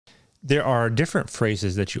there are different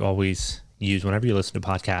phrases that you always use whenever you listen to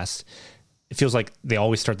podcasts. It feels like they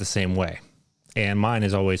always start the same way. And mine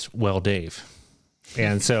is always, well, Dave.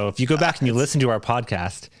 And so if you go back and you listen to our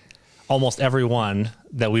podcast, almost every one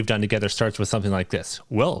that we've done together starts with something like this.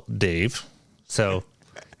 Well, Dave. So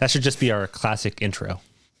that should just be our classic intro.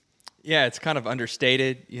 Yeah, it's kind of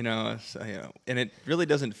understated, and it really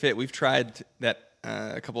doesn't fit. We've tried that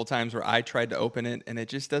a couple of times where I tried to open it, and it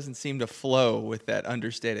just doesn't seem to flow with that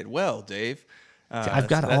understated, well, Dave. I've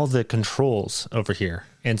got all the controls over here.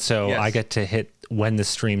 And so Yes. I get to hit when the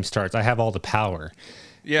stream starts. I have all the power.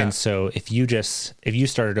 Yeah. And so if you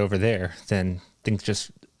started over there, then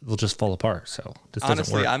things will just fall apart. So this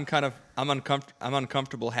Honestly, doesn't work. I'm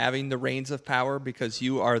uncomfortable having the reins of power because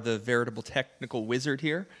you are the veritable technical wizard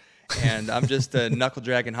here, and I'm just a knuckle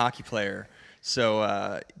dragon hockey player.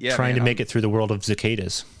 So Trying to make it through the world of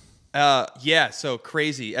cicadas. So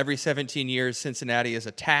crazy. Every 17 years, Cincinnati is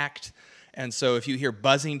attacked. And so if you hear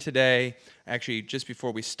buzzing today, actually just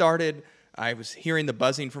before we started, I was hearing the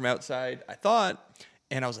buzzing from outside,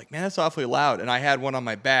 and I was like, man, that's awfully loud. And I had one on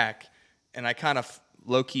my back, and I kind of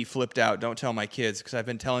low-key flipped out. Don't tell my kids, because I've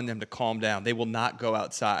been telling them to calm down. They will not go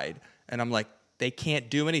outside. And I'm like, they can't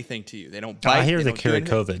do anything to you. They don't bite. I hear they carry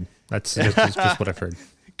COVID. That's just what I've heard.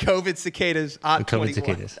 COVID cicadas, The COVID COVID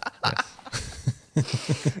cicadas.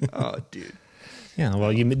 Yes. Oh, dude. Yeah,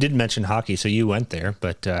 well, you did mention hockey, so you went there.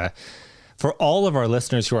 But for all of our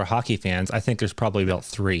listeners who are hockey fans, I think there's probably about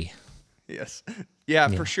 3. Yes. Yeah,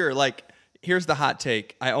 for sure. Like, here's the hot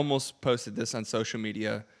take. I almost posted this on social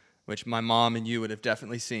media, which my mom and you would have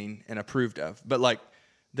definitely seen and approved of. But like,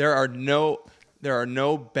 there are no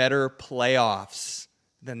better playoffs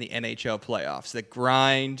than the NHL playoffs. The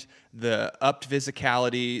grind, the upped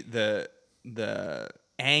physicality, the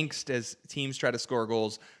angst as teams try to score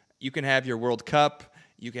goals. You can have your World Cup,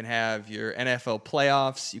 you can have your NFL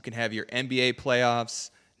playoffs, you can have your NBA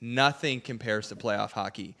playoffs. Nothing compares to playoff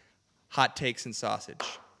hockey. Hot takes and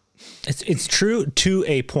sausage. It's true to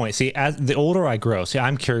a point. See, as the older I grow,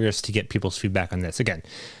 I'm curious to get people's feedback on this. Again,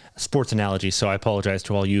 sports analogy, so I apologize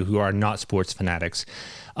to all you who are not sports fanatics.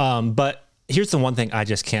 But here's the one thing I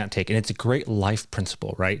just can't take, and it's a great life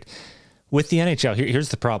principle, right? With the NHL, here's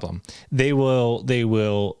the problem. They do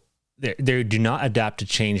not adapt to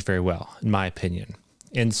change very well, in my opinion.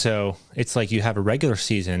 And so it's like you have a regular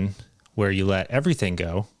season where you let everything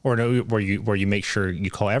go, or no, where you make sure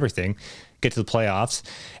you call everything, get to the playoffs,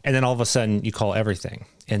 and then all of a sudden you call everything.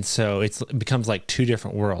 And so it becomes like 2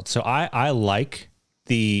 different worlds. So I like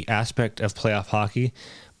the aspect of playoff hockey,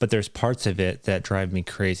 but there's parts of it that drive me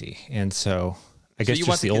crazy. And so I guess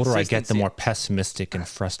just the older I get, the more pessimistic and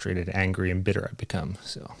frustrated, angry, and bitter I become.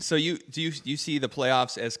 So you see the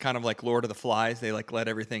playoffs as kind of like Lord of the Flies? They like let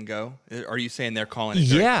everything go. Are you saying they're calling it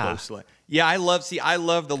very closely? Yeah, I love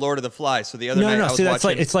the Lord of the Flies. So the other night I was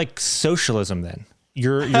watching. It's like socialism. Then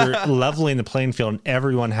you're leveling the playing field, and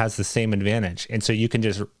everyone has the same advantage, and so you can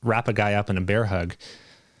just wrap a guy up in a bear hug,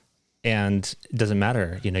 and it doesn't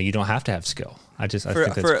matter. You don't have to have skill. I think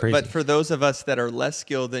that's crazy. But for those of us that are less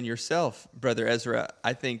skilled than yourself, Brother Ezra,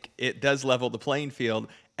 I think it does level the playing field.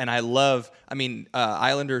 And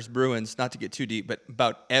Islanders, Bruins, not to get too deep,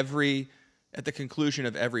 but at the conclusion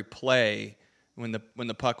of every play, when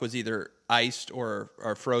the puck was either iced or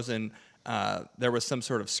frozen, there was some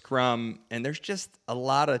sort of scrum, and there's just a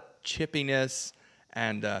lot of chippiness,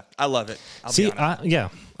 and I love it.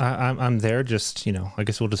 I'm there. Just I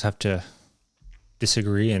guess we'll just have to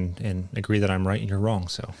disagree and agree that I'm right and you're wrong.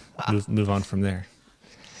 So move on from there.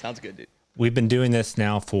 Sounds good, dude. We've been doing this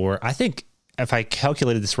now for, I think, if I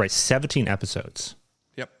calculated this right, 17 episodes.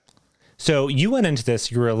 Yep. So you went into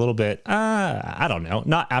this, you were a little bit, I don't know,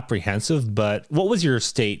 not apprehensive, but what was your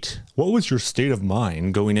state of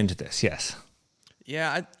mind going into this? Yes.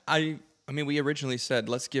 Yeah, I mean, we originally said,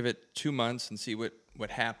 let's give it 2 months and see what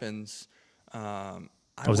happens.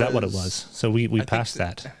 Was that what it was? So we passed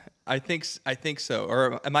that. I think so.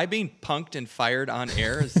 Or am I being punked and fired on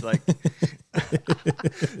air? It's like,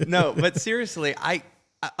 no, but seriously,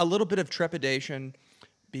 a little bit of trepidation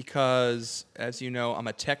because, as you know, I'm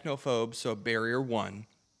a technophobe, so barrier 1.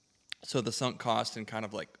 So the sunk cost and kind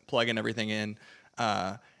of like plugging everything in.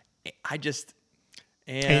 And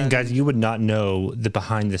guys, you would not know the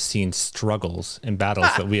behind the scenes struggles and battles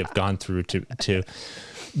that we have gone through to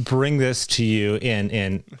bring this to you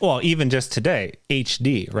in even just today,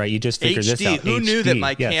 HD, right? You just figured this out. Who knew that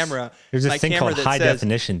my camera? There's this thing called high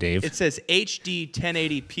definition, Dave. It says HD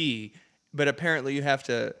 1080p, but apparently you have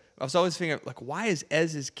to. I was always thinking, like, why is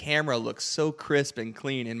Ez's camera look so crisp and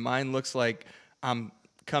clean, and mine looks like I'm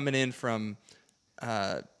coming in from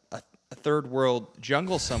a a third world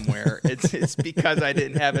jungle somewhere, it's because I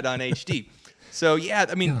didn't have it on HD. So yeah,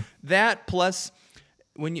 I mean that plus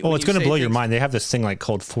when you. Well, when it's you going to say blow your things- mind. They have this thing like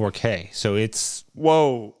called 4K. So it's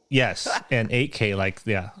Whoa. yes, and 8K. Like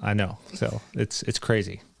I know. So it's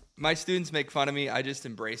crazy. My students make fun of me. I just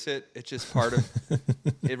embrace it. It's just part of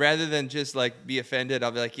it. Rather than just like be offended,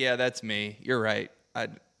 I'll be like, yeah, that's me. You're right.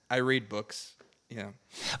 I read books.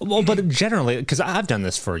 Well, but generally, because I've done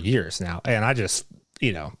this for years now, and I just,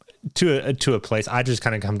 to a place, I just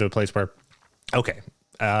kind of come to a place where, okay,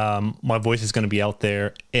 my voice is going to be out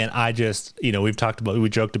there, and I just, we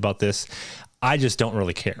joked about this. I just don't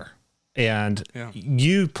really care. And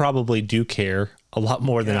you probably do care a lot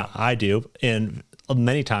more than I do. And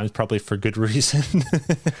many times probably for good reason.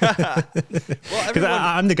 Because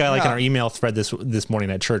I'm the guy like in our email thread this morning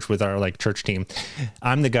at church with our like church team.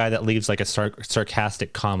 I'm the guy that leaves like a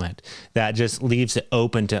sarcastic comment that just leaves it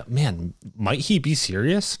open to, man, might he be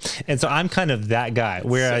serious? And so I'm kind of that guy.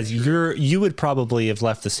 Whereas you would probably have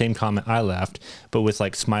left the same comment I left, but with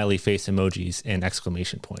like smiley face emojis and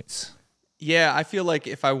exclamation points. Yeah, I feel like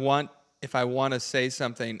if I want to say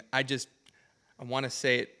something, I want to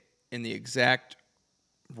say it in the exact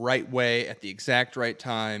right way at the exact right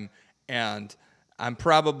time, and I'm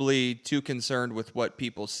probably too concerned with what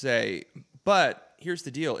people say. But here's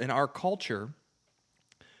the deal: in our culture,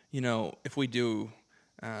 if we do,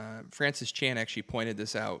 Francis Chan actually pointed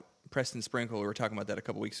this out. Preston Sprinkle, we were talking about that a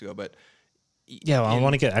couple weeks ago, but yeah, well, I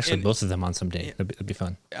want to get actually both of them on someday. That'd be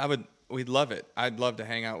fun. We'd love it. I'd love to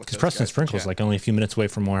hang out with. Because Preston Sprinkle's like only a few minutes away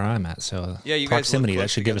from where I'm at, so you proximity guys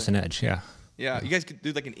that should give us an edge. Yeah. Yeah, you guys could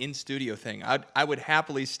do like an in-studio thing. I would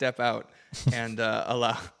happily step out and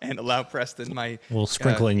allow Preston my. We'll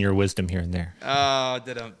sprinkle in your wisdom here and there. But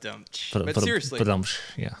seriously,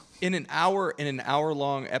 yeah. In an hour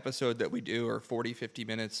long episode that we do, or 40, 50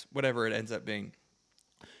 minutes, whatever it ends up being,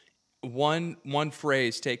 one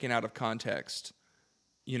phrase taken out of context,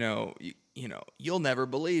 you'll never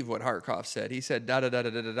believe what Hartkopf said. He said da da da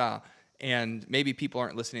da da da da. And maybe people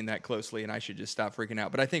aren't listening that closely, and I should just stop freaking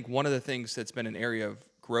out. But I think one of the things that's been an area of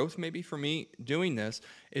growth maybe for me doing this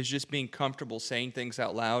is just being comfortable saying things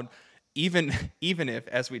out loud, even if,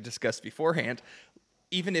 as we discussed beforehand,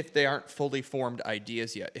 even if they aren't fully formed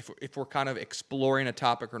ideas yet. If we're kind of exploring a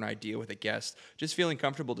topic or an idea with a guest, just feeling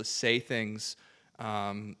comfortable to say things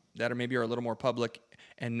that are a little more public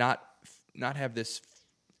and not have this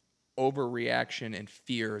overreaction and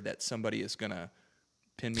fear that somebody is going to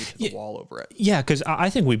pin me to the wall over it. Yeah, because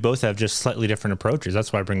I think we both have just slightly different approaches.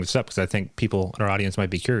 That's why I bring this up, because I think people in our audience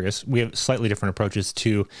might be curious. We have slightly different approaches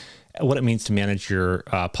to what it means to manage your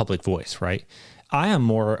public voice, right?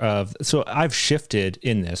 I've shifted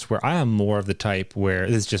in this where I am more of the type where,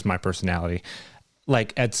 this is just my personality,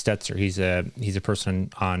 like Ed Stetzer. He's a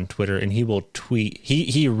person on Twitter, and he will tweet,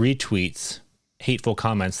 he retweets hateful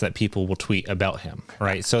comments that people will tweet about him,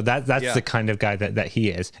 right? So that's the kind of guy that he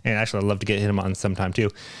is. And actually, I'd love to get him on sometime too.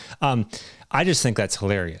 I just think that's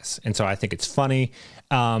hilarious, and so I think it's funny.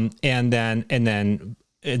 And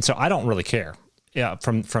so I don't really care,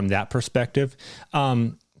 from that perspective.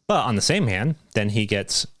 But on the same hand, then he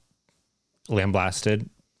gets lambasted,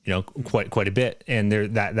 quite a bit, and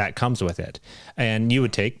that comes with it. And you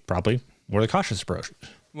would take probably more the cautious approach.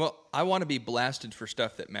 Well, I want to be blasted for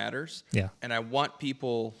stuff that matters. Yeah. And I want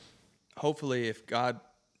people, hopefully, if God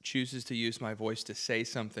chooses to use my voice to say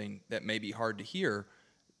something that may be hard to hear,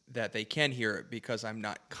 that they can hear it, because I'm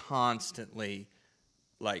not constantly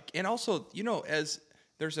and also, as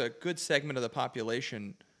there's a good segment of the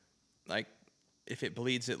population, like, if it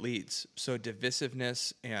bleeds, it leads. So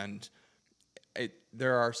divisiveness, and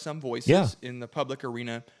there are some voices in the public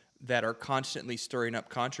arena that are constantly stirring up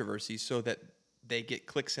controversy so that they get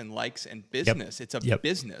clicks and likes and business. It's a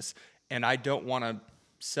business, and I don't want to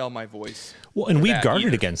sell my voice. Well, and we've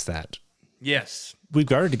guarded against that. Yes. We've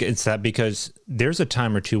guarded against that because there's a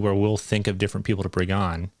time or two where we'll think of different people to bring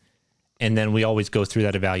on, and then we always go through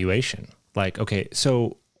that evaluation. Like, okay,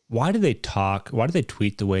 so why do they talk? Why do they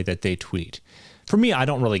tweet the way that they tweet? For me, I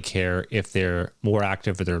don't really care if they're more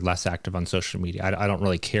active or they're less active on social media. I don't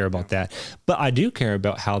really care about that. But I do care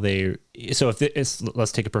about how they... So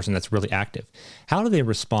let's take a person that's really active. How do they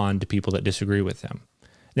respond to people that disagree with them?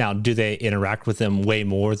 Now, do they interact with them way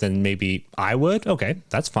more than maybe I would? Okay,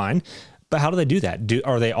 that's fine. But how do they do that?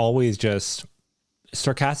 Are they always just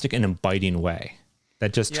sarcastic in a biting way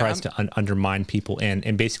that just tries to undermine people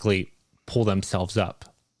and basically pull themselves up?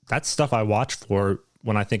 That's stuff I watch for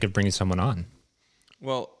when I think of bringing someone on.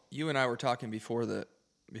 Well, you and I were talking before the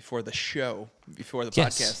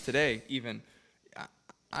podcast today. Even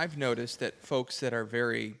I've noticed that folks that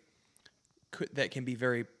can be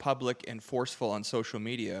very public and forceful on social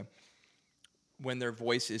media, when their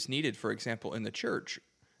voice is needed, for example, in the church,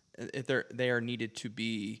 if they are needed to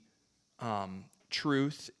be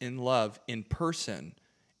truth in love in person,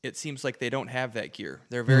 it seems like they don't have that gear.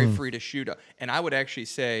 They're very free to shoot up. And I would actually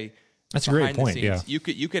say, that's a great point. Yeah, you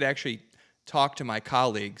could actually talk to my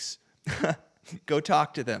colleagues. Go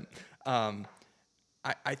talk to them.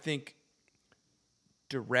 I think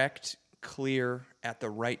direct, clear, at the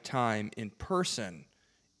right time in person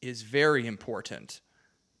is very important.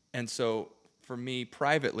 And so for me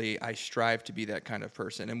privately, I strive to be that kind of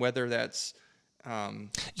person. And whether that's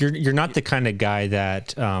you're not the kind of guy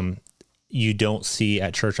that you don't see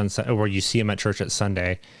at church on Sunday, or you see him at church at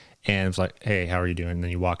Sunday, and it's like, hey, how are you doing? And then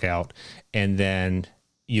you walk out, and then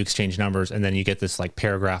you exchange numbers, and then you get this like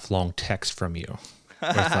paragraph long text from you.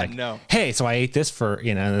 Where it's like, no. Hey, so I ate this for,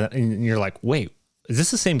 and you're like, wait, is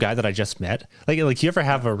this the same guy that I just met? Like you ever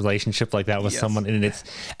have a relationship like that with someone? And it's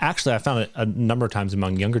actually, I found it a number of times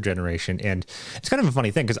among younger generation, and it's kind of a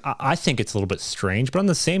funny thing because I think it's a little bit strange, but on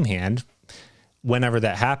the same hand, whenever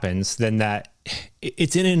that happens, then that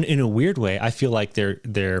it's in a weird way. I feel like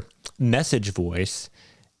their message voice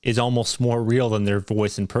is almost more real than their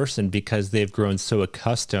voice in person, because they've grown so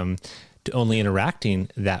accustomed to only interacting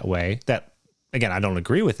that way that, again, I don't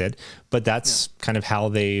agree with it, but that's kind of how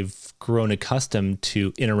they've grown accustomed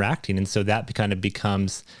to interacting. And so that kind of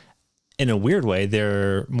becomes, in a weird way,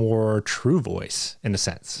 their more true voice in a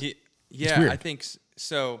sense. Yeah, I think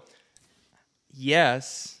so.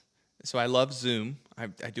 Yes. So I love Zoom. I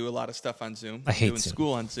do a lot of stuff on Zoom. I hate doing Zoom.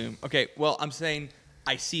 School on Zoom. Okay, well, I'm saying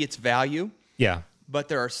I see its value. Yeah. But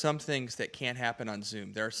there are some things that can't happen on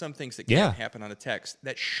Zoom. There are some things that can't happen on a text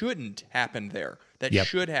that shouldn't happen there, that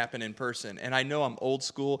should happen in person. And I know I'm old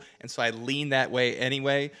school, and so I lean that way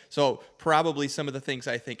anyway. So probably some of the things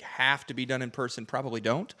I think have to be done in person probably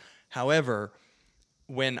don't. However,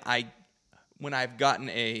 when I've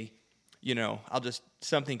gotten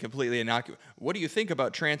something completely innocuous. What do you think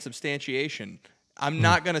about transubstantiation? I'm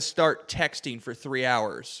not going to start texting for 3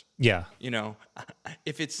 hours. Yeah.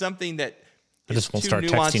 If it's something that I just won't start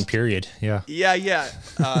texting, period. Yeah. Yeah.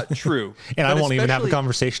 True. And I won't even have a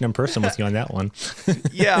conversation in person with you on that one.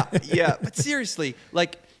 Yeah. But seriously,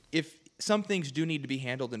 like, if some things do need to be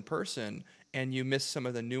handled in person and you miss some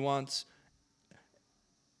of the nuance,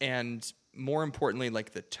 and more importantly,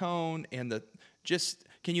 like the tone and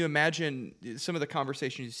can you imagine some of the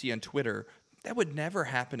conversations you see on Twitter? That would never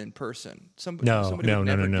happen in person. Somebody would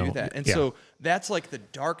never do that. And so that's like the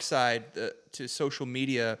dark side to social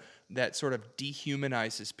media that sort of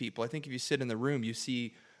dehumanizes people. I think if you sit in the room, you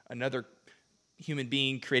see another human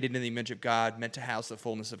being created in the image of God, meant to house the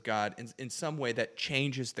fullness of God, in some way that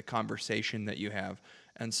changes the conversation that you have.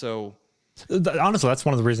 And so, honestly, that's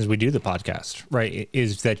one of the reasons we do the podcast, right?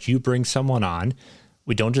 Is that you bring someone on.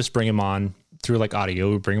 We don't just bring them on through like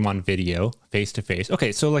audio, we bring them on video, face to face.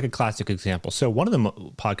 Okay, so like a classic example. So one of the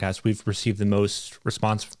podcasts we've received the most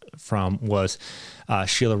response from was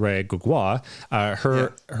Sheila Ray Gugwa,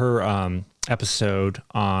 her episode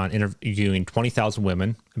on interviewing 20,000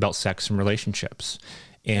 women about sex and relationships,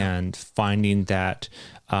 and finding that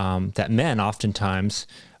that men oftentimes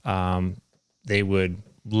they would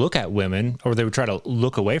look at women, or they would try to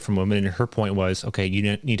look away from women. And her point was, okay,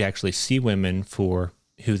 you need to actually see women for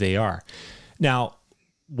who they are. Now,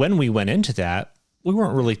 when we went into that, we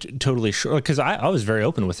weren't really totally sure, because I was very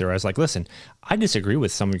open with her. I was like, listen, I disagree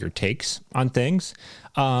with some of your takes on things,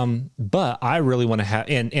 but I really want to have,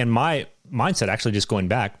 and my mindset, actually just going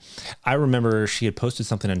back, I remember she had posted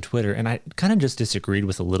something on Twitter, and I kind of just disagreed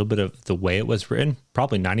with a little bit of the way it was written.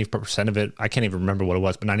 Probably 90% of it, I can't even remember what it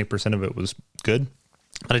was, but 90% of it was good.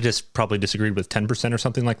 But I just probably disagreed with 10% or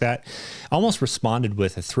something like that. I almost responded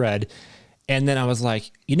with a thread. And then I was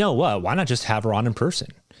like, you know what? Why not just have her on in person?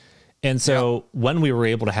 And so when we were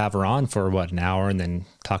able to have her on for an hour and then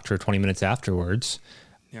talk to her 20 minutes afterwards,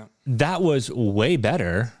 that was way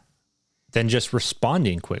better than just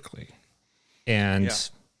responding quickly. And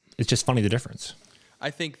it's just funny, the difference. I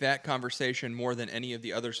think that conversation, more than any of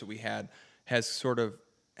the others that we had, has sort of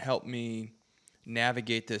helped me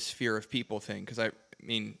navigate this fear of people thing. Because I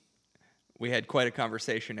mean, we had quite a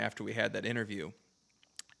conversation after we had that interview.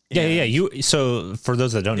 Yeah. So for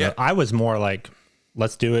those that don't know, I was more like,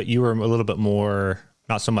 let's do it. You were a little bit more,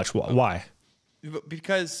 not so much. Why?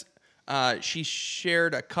 Because she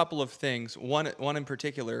shared a couple of things. One in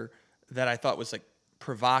particular that I thought was like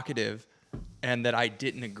provocative, and that I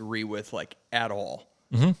didn't agree with like at all.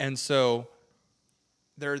 Mm-hmm. And so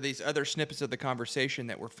there are these other snippets of the conversation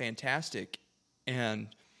that were fantastic, and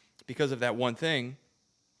because of that one thing,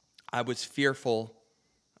 I was fearful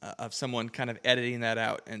of someone kind of editing that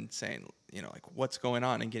out and saying, like, what's going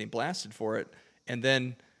on, and getting blasted for it. And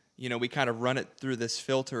then, we kind of run it through this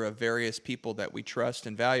filter of various people that we trust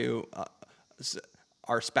and value,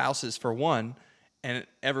 our spouses for one, and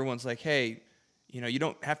everyone's like, hey, you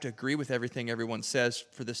don't have to agree with everything everyone says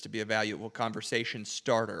for this to be a valuable conversation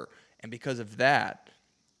starter. And because of that,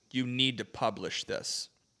 you need to publish this.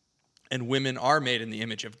 And women are made in the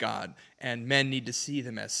image of God, and men need to see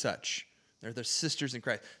them as such. They're their sisters in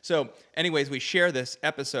Christ. So anyways, we share this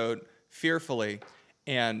episode fearfully,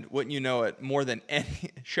 and wouldn't you know it, more than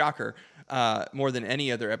any, shocker, more than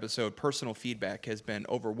any other episode, personal feedback has been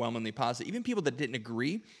overwhelmingly positive. Even people that didn't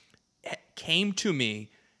agree came to me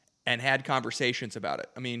and had conversations about it.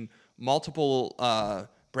 I mean, multiple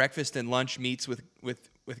breakfast and lunch meets with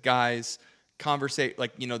guys,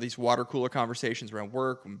 these water cooler conversations around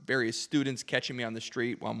work, various students catching me on the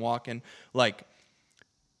street while I'm walking. Like,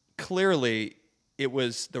 clearly, it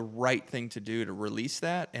was the right thing to do to release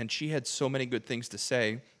that, and she had so many good things to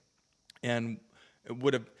say, and it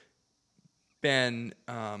would have been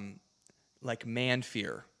like man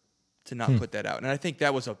fear to not put that out. And I think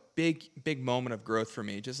that was a big, big moment of growth for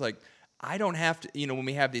me. Just like, I don't have to, when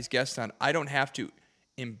we have these guests on, I don't have to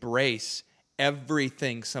embrace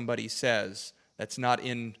everything somebody says that's not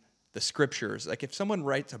in the scriptures. Like, if someone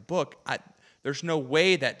writes a book, there's no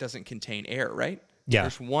way that doesn't contain error, right? Yeah.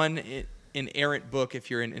 There's one inerrant book if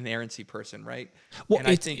you're an inerrancy person, right? Well, and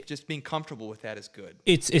I think just being comfortable with that is good.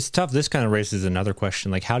 It's tough. This kind of raises another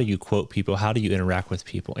question. Like, how do you quote people? How do you interact with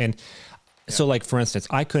people? And so, like, for instance,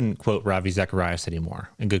 I couldn't quote Ravi Zacharias anymore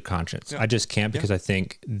in good conscience. I just can't, because I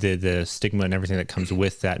think the stigma and everything that comes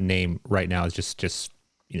with that name right now is just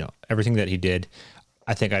everything that he did.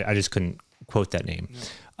 I think I just couldn't quote that name,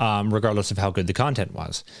 regardless of how good the content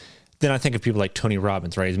was. Then I think of people like Tony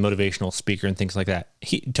Robbins, right? He's a motivational speaker and things like that.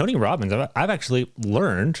 Tony Robbins, I've actually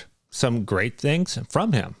learned some great things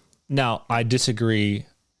from him. Now, I disagree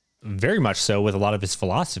very much so with a lot of his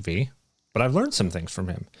philosophy, but I've learned some things from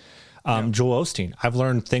him. Joel Osteen, I've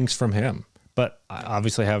learned things from him, but I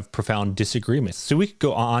obviously have profound disagreements. So we could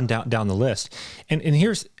go on down the list. And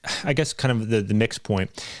here's, I guess, kind of the mixed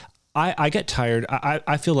point. I get tired.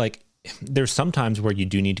 I feel like there's some times where you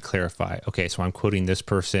do need to clarify, okay, so I'm quoting this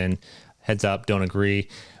person, heads up, don't agree.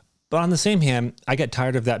 But on the same hand, I get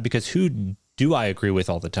tired of that, because who do I agree with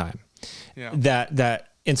all the time? Yeah.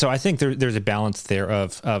 And so I think there's a balance there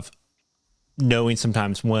of knowing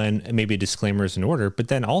sometimes when maybe a disclaimer is in order, but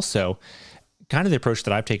then also kind of the approach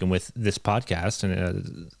that I've taken with this podcast, and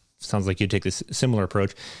it sounds like you take this similar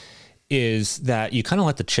approach, is that you kind of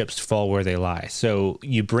let the chips fall where they lie. So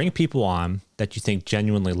you bring people on that you think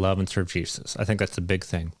genuinely love and serve Jesus. I think that's the big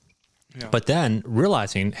thing. Yeah. But then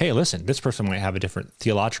realizing, hey, listen, this person might have a different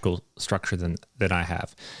theological structure than I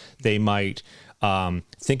have. They might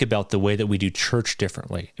think about the way that we do church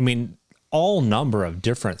differently. I mean, all number of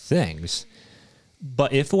different things.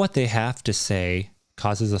 But if what they have to say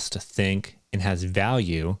causes us to think and has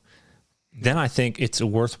value, then I think it's a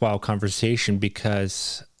worthwhile conversation,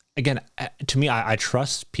 because, again, to me, I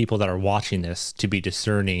trust people that are watching this to be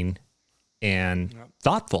discerning and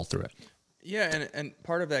thoughtful through it. Yeah, and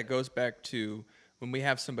part of that goes back to when we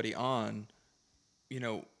have somebody on,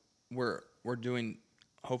 we're doing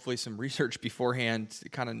hopefully some research beforehand to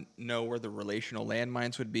kind of know where the relational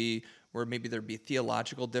landmines would be, where maybe there'd be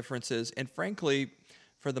theological differences. And frankly,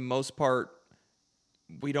 for the most part,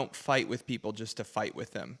 we don't fight with people just to fight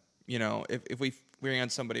with them. If we bring on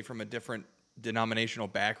somebody from a different denominational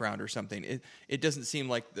background or something, it doesn't seem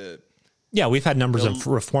like we've had numbers of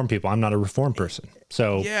reform people. I'm not a reform person.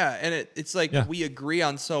 So and it's like we agree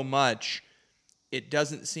on so much, it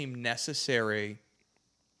doesn't seem necessary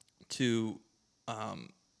to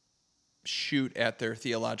shoot at their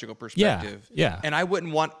theological perspective. Yeah. And I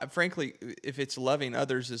wouldn't want, frankly, if it's loving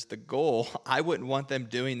others is the goal, I wouldn't want them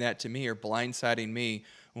doing that to me or blindsiding me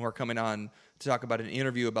when we're coming on to talk about an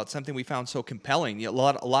interview about something we found so compelling. A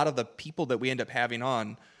lot of the people that we end up having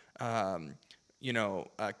on,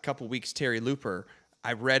 a couple weeks, Terry Looper,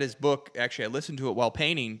 I read his book. Actually, I listened to it while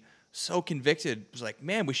painting. So convicted. I was like,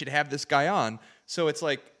 man, we should have this guy on. So it's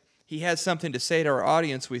like he has something to say to our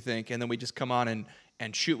audience, we think, and then we just come on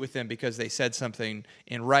and shoot with them because they said something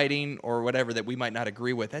in writing or whatever that we might not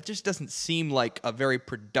agree with. That just doesn't seem like a very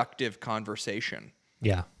productive conversation.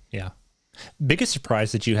 Yeah. Biggest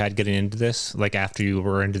surprise that you had getting into this, like after you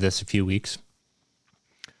were into this a few weeks?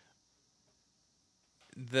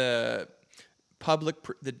 The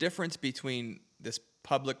difference between this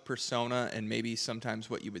public persona and maybe sometimes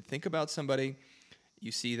what you would think about somebody.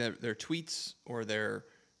 You see their tweets or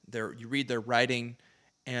you read their writing,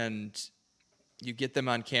 and you get them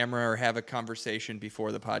on camera or have a conversation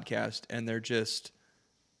before the podcast, and they're just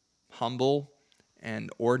humble and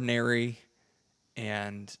ordinary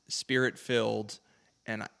and spirit filled.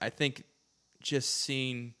 And I think just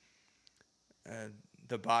seeing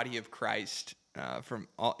the body of Christ from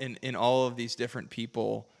all, in all of these different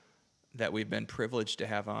people that we've been privileged to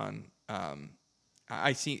have on.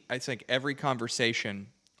 I think every conversation,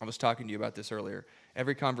 I was talking to you about this earlier,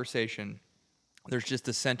 every conversation, there's just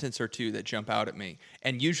a sentence or two that jump out at me.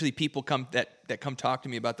 And usually people that come talk to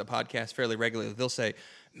me about the podcast fairly regularly, they'll say,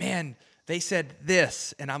 man, they said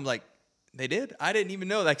this. And I'm like, they did? I didn't even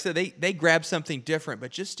know. Like I said, they grabbed something different.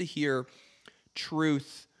 But just to hear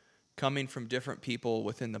truth coming from different people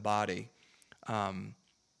within the body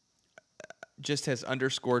just has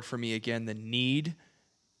underscored for me again the need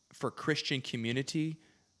for Christian community,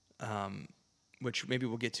 which maybe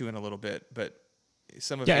we'll get to in a little bit. But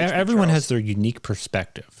some of everyone has their unique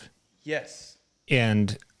perspective. Yes,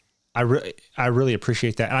 and I really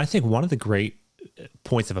appreciate that. And I think one of the great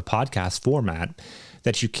points of a podcast format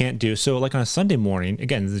that you can't do. So like on a Sunday morning,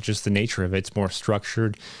 again, it's just the nature of it. It's more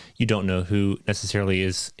structured. You don't know who necessarily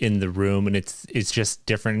is in the room, and it's just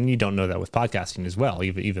different. And you don't know that with podcasting as well,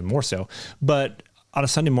 even more so. But on a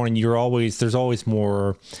Sunday morning, there's always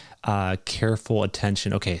more careful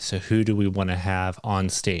attention. Okay, so who do we want to have on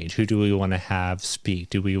stage? Who do we want to have speak?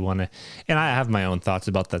 Do we want to? And I have my own thoughts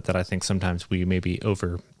about that I think sometimes we maybe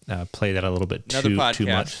play that a little bit too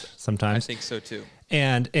much sometimes. I think so too.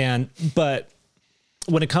 But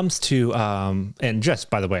when it comes to, and just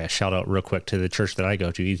by the way, a shout out real quick to the church that I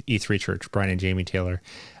go to, E3 Church, Brian and Jamie Taylor.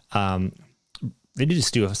 They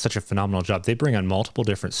just do such a phenomenal job. They bring on multiple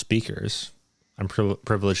different speakers. I'm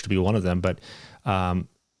privileged to be one of them, but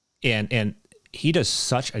and he does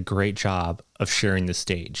such a great job of sharing the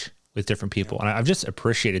stage with different people, and I've just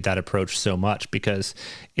appreciated that approach so much because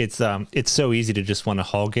it's so easy to just want to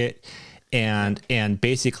hog it. And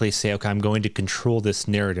basically say, okay, I'm going to control this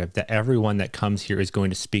narrative, that everyone that comes here is going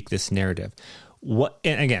to speak this narrative.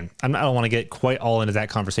 And again, I don't want to get quite all into that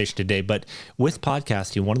conversation today, but with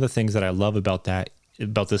podcasting, one of the things that I love about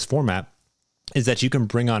this format is that you can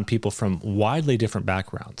bring on people from widely different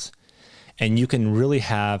backgrounds, and you can really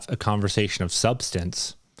have a conversation of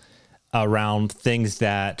substance around things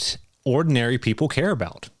that ordinary people care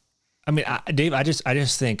about. I mean, Dave, I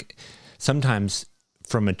just think sometimes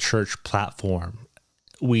from a church platform,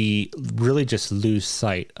 we really just lose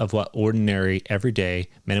sight of what ordinary, everyday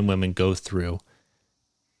men and women go through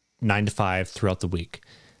 9 to 5 throughout the week.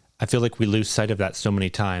 I feel like we lose sight of that so many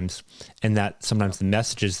times, and that sometimes the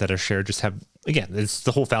messages that are shared just have, again, it's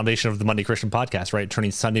the whole foundation of the Monday Christian podcast, right?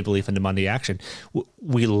 Turning Sunday belief into Monday action.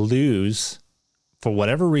 We lose, for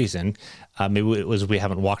whatever reason, maybe it was we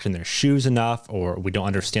haven't walked in their shoes enough, or we don't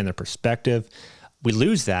understand their perspective. We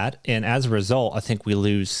lose that, and as a result, I think we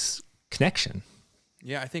lose connection.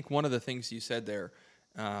 Yeah, I think one of the things you said there,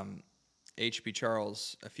 H.B.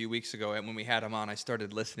 Charles, a few weeks ago, and when we had him on, I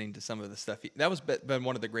started listening to some of the stuff. That was been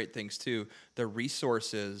one of the great things, too, the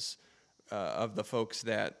resources of the folks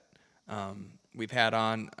that we've had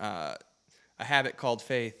on. A Habit Called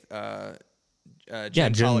Faith,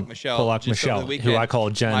 Jen Pollock Michelle, who I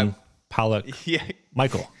call Jen Pollock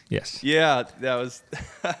Michael, yes. Yeah, that was...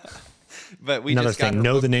 But we another just got thing,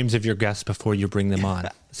 know the names of your guests before you bring them on,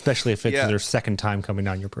 especially if it's their second time coming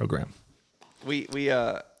on your program. We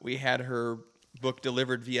had her book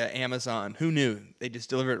delivered via Amazon. Who knew? They just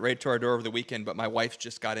delivered it right to our door over the weekend, but my wife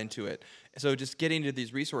just got into it. So just getting into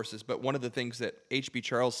these resources. But one of the things that H.B.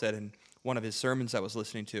 Charles said in one of his sermons I was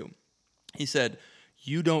listening to, he said,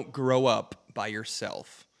 you don't grow up by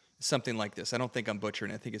yourself. Something like this. I don't think I'm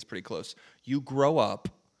butchering it. I think it's pretty close. You grow up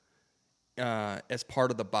as part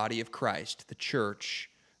of the body of Christ, the church,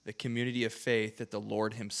 the community of faith that the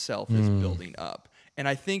Lord himself is building up. And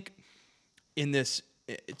I think in this,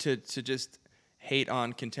 to just hate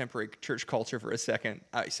on contemporary church culture for a second,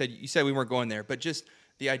 you said we weren't going there, but just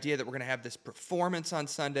the idea that we're going to have this performance on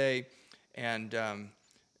Sunday and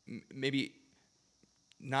maybe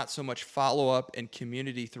not so much follow-up and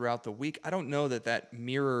community throughout the week. I don't know that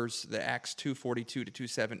mirrors the Acts 2:42 to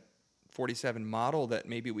 2:47 model that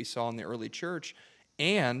maybe we saw in the early church.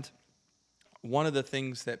 And one of the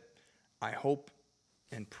things that I hope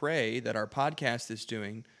and pray that our podcast is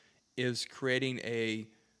doing is creating a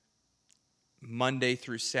Monday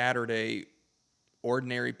through Saturday,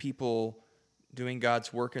 ordinary people doing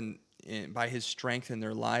God's work and by his strength in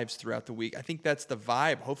their lives throughout the week. I think that's the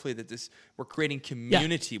vibe. Hopefully that we're creating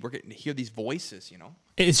community. Yeah. We're getting to hear these voices,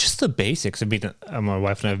 It's just the basics. I mean, my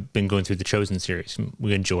wife and I have been going through the Chosen series.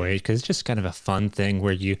 We enjoy it because it's just kind of a fun thing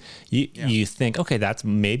where you think, okay, that's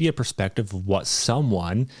maybe a perspective of what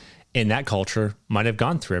someone in that culture might have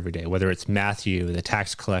gone through every day, whether it's Matthew, the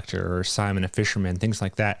tax collector, or Simon, a fisherman, things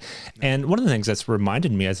like that. And one of the things that's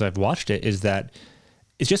reminded me as I've watched it is that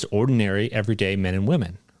it's just ordinary, everyday men and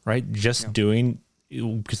women, right? Just doing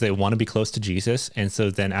because they want to be close to Jesus. And so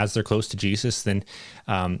then as they're close to Jesus, then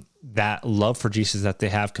that love for Jesus that they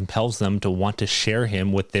have compels them to want to share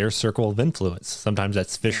him with their circle of influence. Sometimes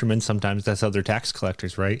that's fishermen, sometimes that's other tax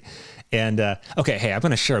collectors, right? And okay, hey, I'm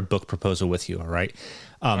going to share a book proposal with you, all right?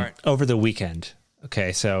 Over the weekend.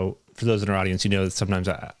 Okay, so for those in our audience, you know that sometimes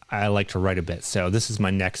I like to write a bit. So this is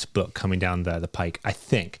my next book coming down the pike, I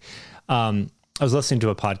think. I was listening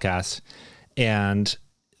to a podcast, and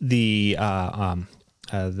the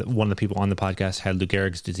one of the people on the podcast had Lou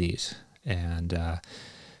Gehrig's disease. And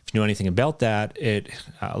if you know anything about that,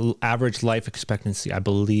 average life expectancy, I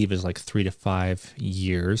believe, is like 3 to 5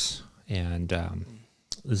 years. And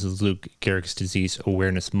this is Lou Gehrig's Disease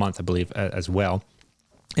Awareness Month, I believe, as well.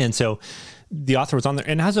 And so the author was on there.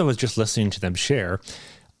 And as I was just listening to them share,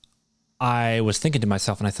 I was thinking to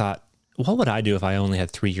myself, and I thought, what would I do if I only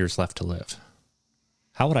had 3 years left to live?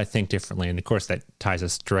 How would I think differently? And of course, that ties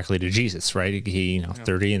us directly to Jesus, right? He,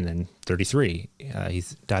 30 and then 33, he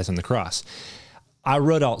dies on the cross. I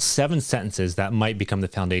wrote out 7 sentences that might become the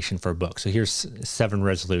foundation for a book. So here's 7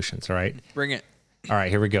 resolutions, all right? Bring it. All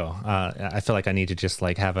right, here we go. I feel like I need to just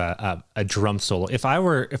like have a drum solo. If I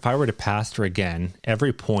were to pastor again,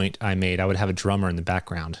 every point I made, I would have a drummer in the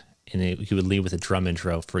background, and he would lead with a drum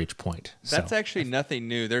intro for each point. That's actually nothing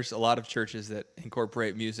new. There's a lot of churches that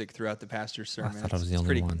incorporate music throughout the pastor's sermon. I thought I was the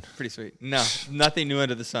only one. Pretty sweet. No, nothing new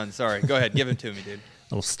under the sun. Sorry. Go ahead. Give it to me, dude.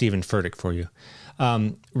 A little Stephen Furtick for you.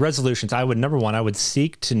 Resolutions. Number 1, I would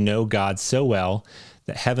seek to know God so well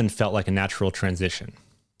that heaven felt like a natural transition.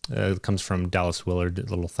 It comes from Dallas Willard, a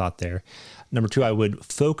little thought there. Number 2, I would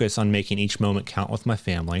focus on making each moment count with my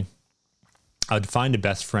family. I would find a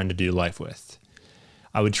best friend to do life with.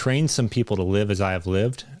 I would train some people to live as I have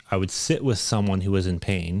lived. I would sit with someone who was in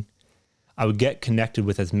pain. I would get connected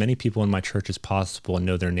with as many people in my church as possible and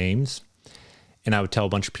know their names. And I would tell a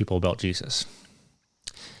bunch of people about Jesus.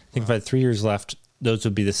 I think if I had 3 years left, those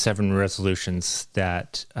would be the 7 resolutions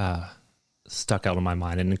that stuck out in my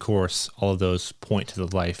mind. And of course, all of those point to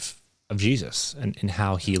the life of Jesus and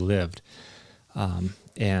how he lived.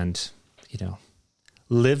 And,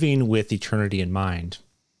 living with eternity in mind,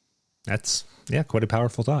 that's, quite a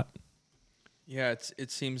powerful thought. Yeah,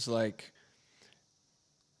 it seems like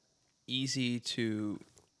easy to,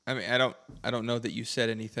 I mean, I don't know that you said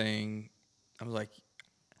anything. I was like,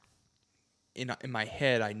 in my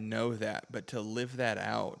head, I know that, but to live that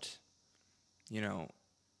out,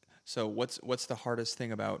 so what's the hardest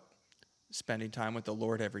thing about spending time with the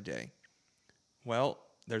Lord every day? Well,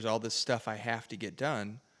 there's all this stuff I have to get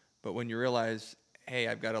done, but when you realize, hey,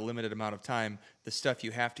 I've got a limited amount of time, the stuff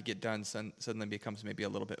you have to get done suddenly becomes maybe a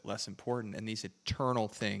little bit less important, and these eternal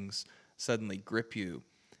things suddenly grip you.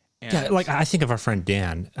 And like I think of our friend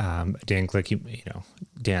Dan, Dan Glick.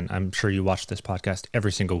 Dan, I'm sure you watch this podcast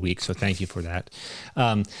every single week, so thank you for that.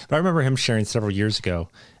 But I remember him sharing several years ago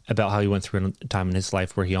about how he went through a time in his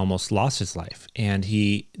life where he almost lost his life, and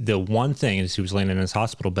the one thing as he was laying in his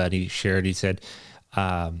hospital bed, he said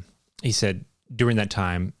during that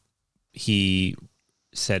time, he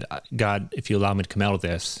said, God, if you allow me to come out of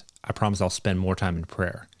this, I promise I'll spend more time in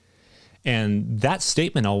prayer. And that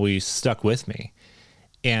statement always stuck with me.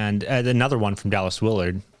 And another one from Dallas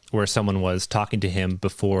Willard, where someone was talking to him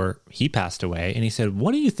before he passed away, and he said,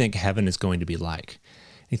 what do you think heaven is going to be like?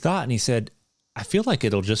 He thought, and he said, I feel like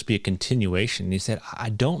it'll just be a continuation. And he said, I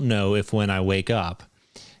don't know if when I wake up,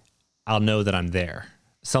 I'll know that I'm there.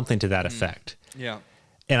 Something to that effect. Yeah.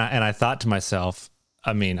 And I thought to myself,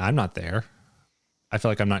 I mean, I'm not there. I feel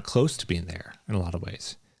like I'm not close to being there in a lot of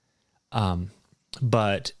ways.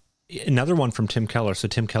 But another one from Tim Keller. So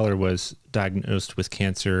Tim Keller was diagnosed with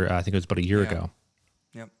cancer, I think it was about a year ago.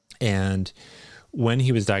 Yep. And when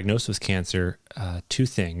he was diagnosed with cancer, 2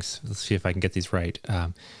 things, let's see if I can get these right,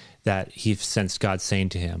 that he sensed God saying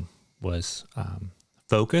to him was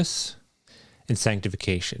focus and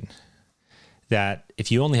sanctification. That if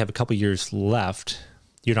you only have a couple years left,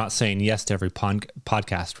 you're not saying yes to every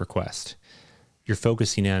podcast request. You're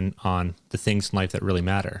focusing in on the things in life that really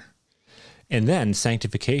matter. And then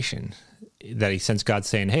sanctification, that he sensed God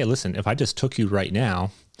saying, hey, listen, if I just took you right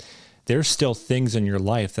now, there's still things in your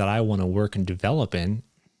life that I want to work and develop in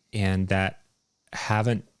and that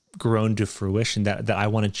haven't grown to fruition that I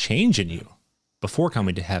want to change in you before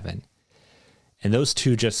coming to heaven. And those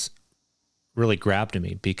 2 just really grabbed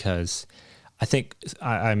me because I think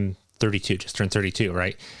I'm 32, just turned 32,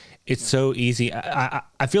 right? It's so easy.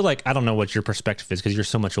 I feel like, I don't know what your perspective is because you're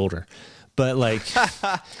so much older, But like,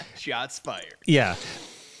 shots fired. yeah,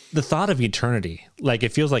 the thought of eternity, like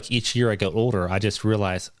it feels like each year I get older, I just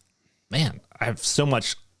realize, man, I have so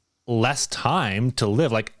much less time to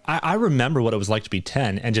live. Like I remember what it was like to be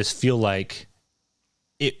 10 and just feel like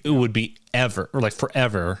it would be ever or like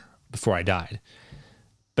forever before I died.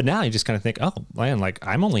 But now you just kind of think, oh man, like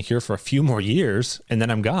I'm only here for a few more years and then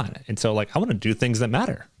I'm gone. And so like, I want to do things that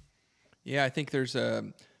matter. Yeah. I think there's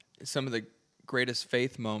some of the greatest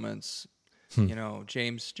faith moments, you know,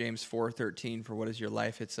 James 4:13, for what is your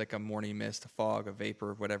life? It's like a morning mist, a fog, a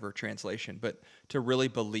vapor, whatever translation. But to really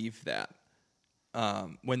believe that,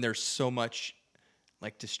 when there's so much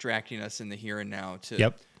like distracting us in the here and now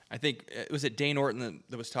I think it was Dane Orton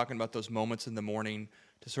that was talking about those moments in the morning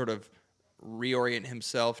to sort of reorient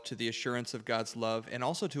himself to the assurance of God's love and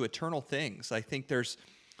also to eternal things. I think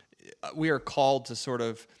we are called to sort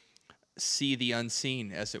of see the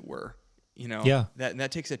unseen, as it were, you know. Yeah.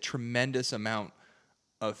 That takes a tremendous amount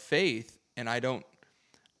of faith, and I don't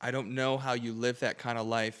know how you live that kind of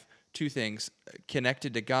life. Two things: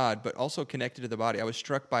 connected to God, but also connected to the body. I was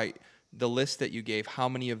struck by the list that you gave, how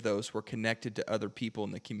many of those were connected to other people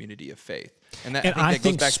in the community of faith. And I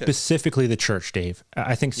think specifically the church, Dave.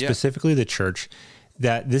 I think specifically the church,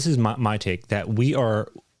 that this is my take, that we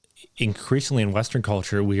are increasingly in Western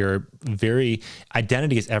culture, we are very,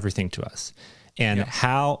 identity is everything to us. And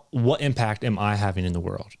what impact am I having in the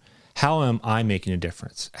world? How am I making a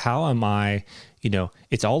difference? How am I,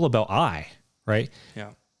 it's all about I, right?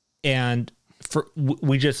 Yeah. And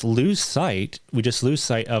we just lose sight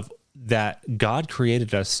of that God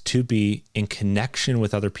created us to be in connection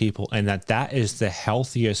with other people, and that is the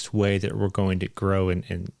healthiest way that we're going to grow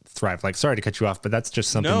and thrive. Like, sorry to cut you off, but that's just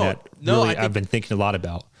something I've been thinking a lot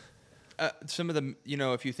about. Some of them,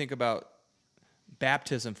 if you think about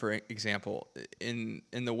baptism, for example, in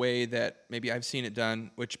the way that maybe I've seen it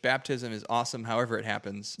done, which baptism is awesome, however it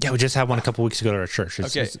happens. Yeah, we just had one a couple weeks ago at our church.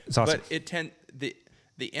 It's awesome. But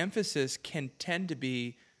the emphasis can tend to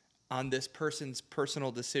be on this person's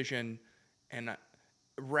personal decision, and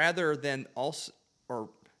rather than also, or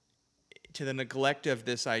to the neglect of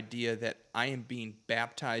this idea that I am being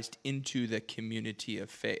baptized into the community of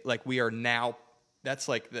faith. Like we are now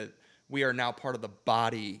part of the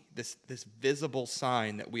body, this visible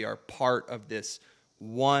sign that we are part of this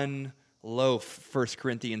one loaf, 1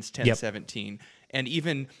 Corinthians 10:17. And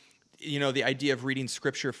even, the idea of reading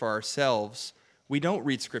scripture for ourselves. We don't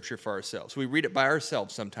read scripture for ourselves. We read it by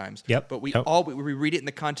ourselves sometimes. But we read it in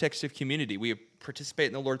the context of community. We participate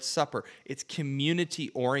in the Lord's Supper. It's community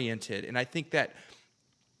oriented. And I think that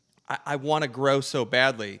I want to grow so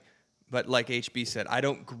badly, but like HB said, I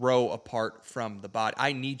don't grow apart from the body.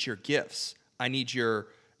 I need your gifts. I need your,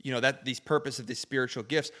 these purpose of these spiritual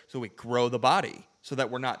gifts, so we grow the body so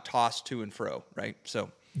that we're not tossed to and fro, right?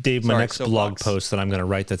 So Dave, my next blog post that I'm going to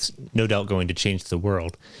write, that's no doubt going to change the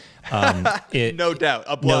world. No doubt.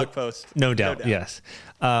 A blog post. No doubt. Yes.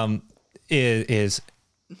 Is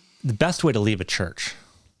the best way to leave a church.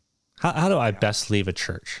 How do I best leave a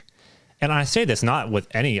church? And I say this not with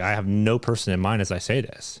I have no person in mind as I say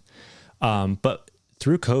this. But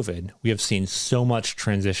through COVID, we have seen so much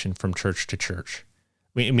transition from church to church.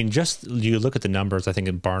 I mean, just you look at the numbers, I think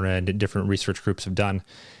in Barna and different research groups have done,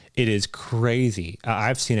 it is crazy.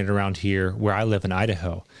 I've seen it around here where I live in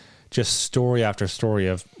Idaho. Just story after story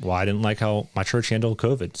of, well, I didn't like how my church handled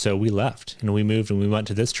COVID, so we left and we moved and we went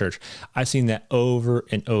to this church. I've seen that over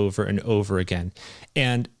and over and over again.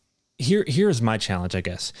 And here's my challenge, I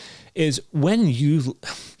guess, is when you,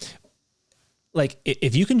 like,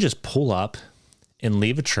 if you can just pull up and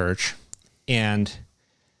leave a church and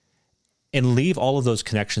leave all of those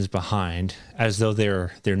connections behind as though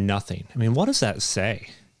they're nothing. I mean, what does that say?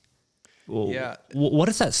 Yeah. What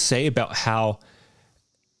does that say about how,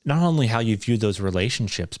 not only how you view those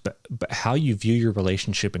relationships, but how you view your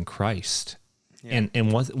relationship in Christ? Yeah.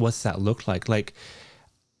 And what's that look like? Like,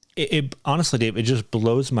 it honestly, Dave, it just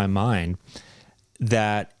blows my mind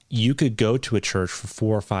that you could go to a church for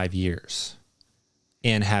 4 or 5 years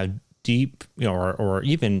and have deep, or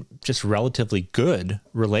even just relatively good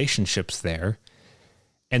relationships there.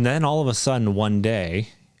 And then all of a sudden one day,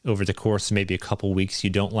 over the course of maybe a couple weeks, you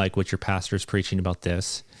don't like what your pastor's preaching about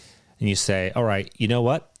this. And you say, all right, you know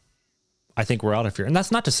what? I think we're out of here. And that's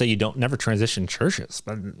not to say you don't never transition churches.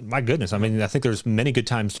 But my goodness. I mean, I think there's many good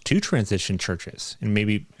times to transition churches, and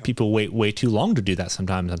maybe people wait way too long to do that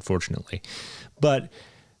sometimes, unfortunately. But I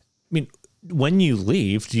mean, when you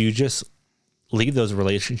leave, do you just leave those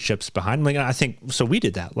relationships behind? Like, I think, so we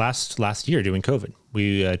did that last year during COVID.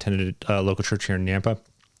 We attended a local church here in Nampa,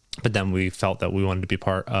 but then we felt that we wanted to be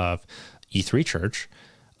part of E3 Church.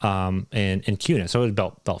 in CUNA. So it was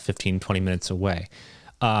about 15, 20 minutes away.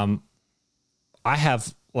 I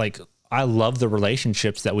love the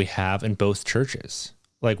relationships that we have in both churches.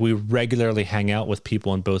 Like we regularly hang out with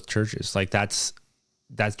people in both churches. Like that's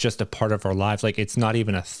just a part of our lives. Like it's not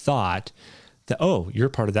even a thought that, oh, you're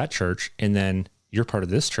part of that church and then you're part of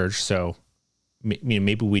this church. So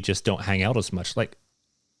maybe we just don't hang out as much. Like,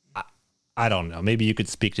 I don't know. Maybe you could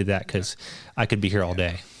speak to that because I could be here all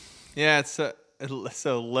day. Yeah, it's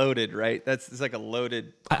so loaded, right? It's like a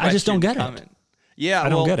loaded. I just don't get comment. it. Yeah, I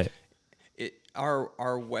don't get it.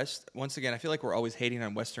 Our West, once again, I feel like we're always hating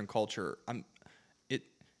on Western culture.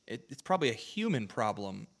 It's probably a human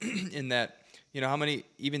problem in that, how many,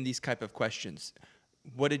 even these type of questions.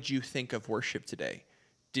 What did you think of worship today?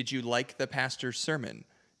 Did you like the pastor's sermon?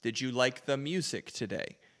 Did you like the music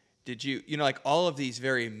today? Did you, like all of these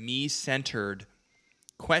very me-centered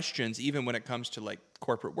questions, even when it comes to like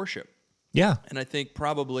corporate worship. Yeah. And I think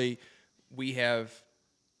probably we have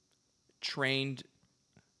trained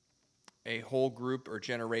a whole group or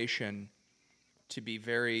generation to be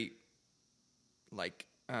very like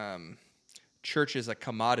church is a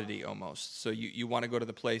commodity almost. So you want to go to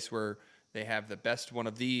the place where they have the best one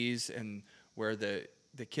of these and where the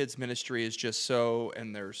kids ministry is just so,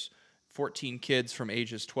 and there's 14 kids from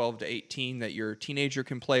ages 12 to 18 that your teenager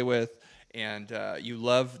can play with, and you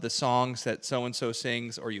love the songs that so-and-so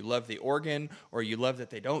sings, or you love the organ, or you love that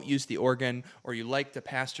they don't use the organ, or you like the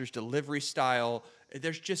pastor's delivery style.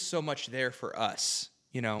 There's just so much there for us,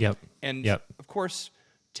 Yep. And yep. Of course,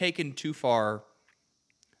 taken too far,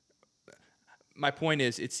 my point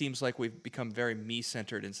is, it seems like we've become very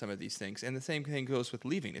me-centered in some of these things. And the same thing goes with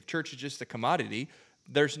leaving. If church is just a commodity,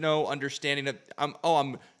 there's no understanding of,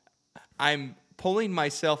 I'm pulling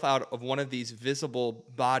myself out of one of these visible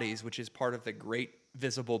bodies, which is part of the great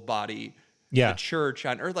visible body, the church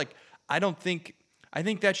on earth. Like, I think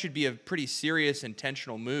that should be a pretty serious,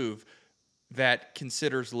 intentional move that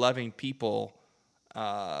considers loving people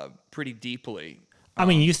pretty deeply. I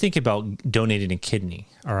mean, you think about donating a kidney,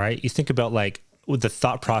 all right? You think about like with the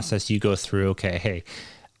thought process you go through, okay, hey,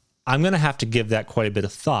 I'm going to have to give that quite a bit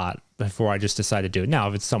of thought before I just decide to do it. Now,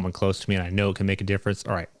 if it's someone close to me and I know it can make a difference,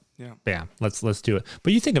 all right, bam, let's do it.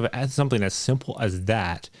 But you think of it as something as simple as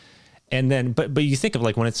that. And then, but you think of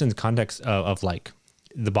like when it's in the context of like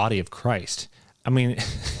the body of Christ, I mean,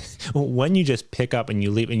 when you just pick up and you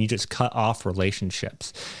leave and you just cut off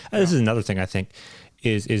relationships, this is another thing I think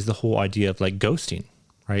is the whole idea of like ghosting,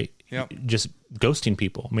 right? Yep. Just ghosting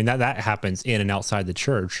people. I mean, that happens in and outside the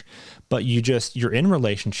church, but you're in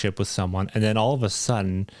relationship with someone and then all of a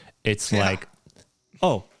sudden it's like,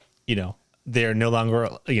 oh, they're no longer,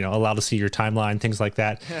 allowed to see your timeline, things like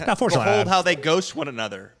that. Yeah. Now, fortunately, behold how they ghost one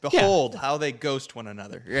another. Behold how they ghost one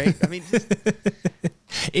another. Right? I mean,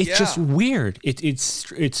 it's just weird.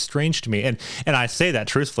 It's strange to me, and I say that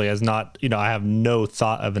truthfully, as not, I have no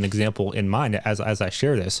thought of an example in mind as I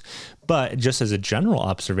share this, but just as a general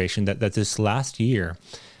observation that this last year,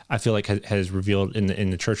 I feel like has revealed in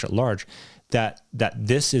the church at large that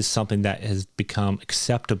this is something that has become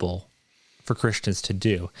acceptable for Christians to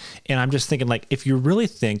do. And I'm just thinking, like, if you really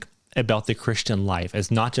think about the Christian life as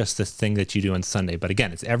not just this thing that you do on Sunday, but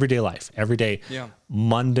again, it's everyday life, every day,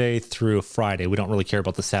 Monday through Friday. We don't really care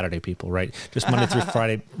about the Saturday people, right? Just Monday through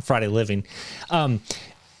Friday living.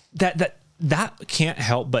 That can't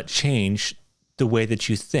help but change the way that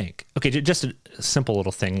you think. Okay, just a simple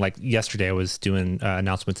little thing. Like yesterday, I was doing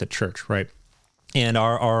announcements at church, right? And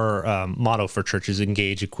our motto for church is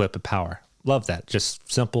engage, equip, empower. Love that.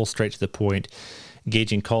 Just simple, straight to the point,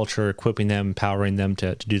 engaging culture, equipping them, empowering them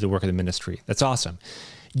to do the work of the ministry. That's awesome.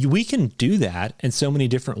 We can do that in so many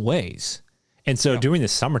different ways. And so during the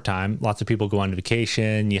summertime, lots of people go on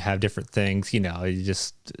vacation, you have different things,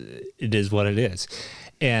 it is what it is.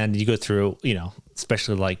 And you go through,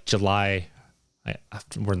 especially like July,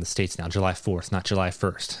 we're in the States now, July 4th, not July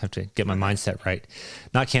 1st. I have to get my mindset right.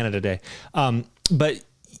 Not Canada Day. But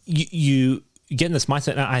you get in this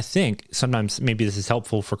mindset, and I think sometimes maybe this is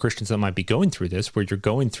helpful for Christians that might be going through this, where you're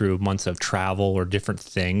going through months of travel or different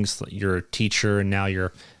things. You're a teacher, and now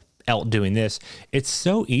you're out doing this. It's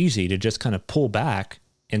so easy to just kind of pull back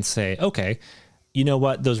and say, okay, you know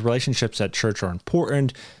what? Those relationships at church are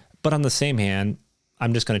important, but on the same hand,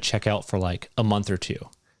 I'm just going to check out for like a month or two.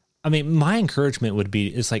 I mean, my encouragement would be,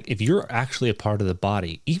 is like, if you're actually a part of the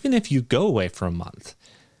body, even if you go away for a month,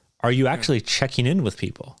 are you actually checking in with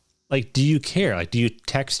people? Like, do you care? Like, do you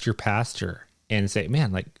text your pastor and say,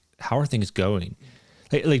 man, like, how are things going?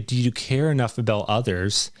 Like, do you care enough about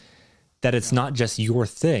others that it's not just your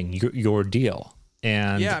thing, your deal?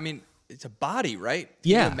 And I mean, it's a body, right?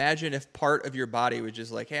 Yeah. Can you imagine if part of your body was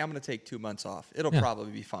just like, hey, I'm going to take 2 months off. It'll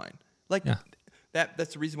probably be fine. Like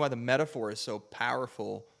that's the reason why the metaphor is so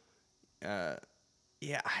powerful. There's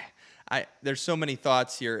so many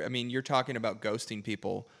thoughts here. I mean, you're talking about ghosting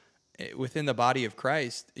people within the body of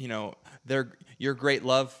Christ. You know, your great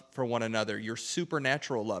love for one another, your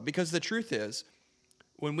supernatural love. Because the truth is,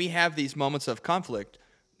 when we have these moments of conflict,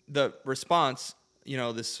 the response, you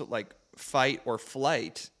know, this like fight or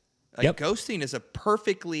flight, like ghosting is a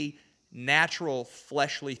perfectly natural,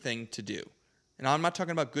 fleshly thing to do. And I'm not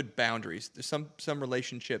talking about good boundaries. There's some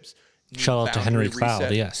relationships. Shout out to Henry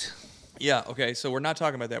Cloud, yes. Yeah, okay, so we're not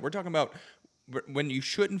talking about that. We're talking about when you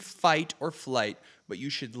shouldn't fight or flight, but you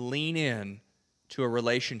should lean in to a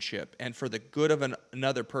relationship and for the good of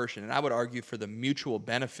another person. And I would argue for the mutual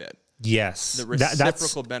benefit. Yes, the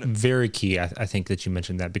reciprocal benefit. Very key. I think that you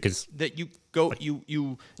mentioned that because that you go,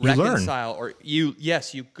 you reconcile, or you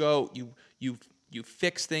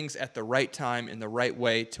fix things at the right time in the right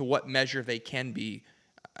way to what measure they can be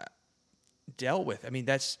dealt with. I mean,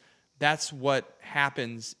 that's what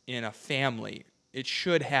happens in a family. It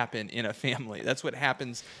should happen in a family. That's what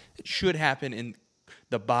happens. It should happen in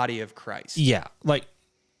the body of Christ. Yeah, like.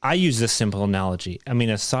 I use this simple analogy. I mean,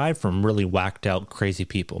 aside from really whacked out crazy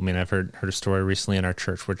people, I mean, I've heard a story recently in our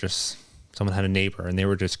church where just someone had a neighbor and they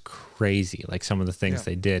were just crazy, like some of the things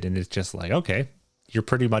they did. And it's just like, okay, you're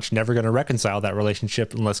pretty much never going to reconcile that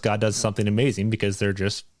relationship unless God does something amazing because they're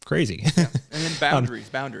just crazy. And then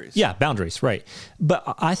boundaries. Yeah, boundaries, right. But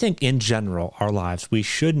I think in general, our lives, we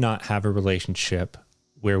should not have a relationship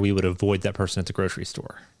where we would avoid that person at the grocery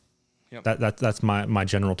store. Yep. That's my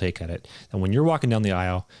general take at it. And when you're walking down the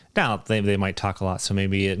aisle, now they might talk a lot, so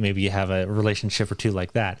maybe you have a relationship or two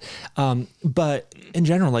like that. But in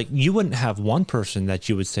general, like you wouldn't have one person that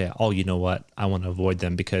you would say, oh, you know what, I want to avoid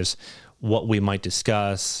them because what we might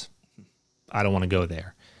discuss, I don't want to go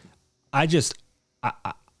there. I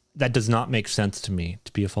that does not make sense to me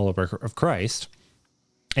to be a follower of Christ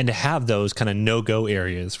and to have those kind of no-go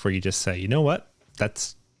areas where you just say, you know what,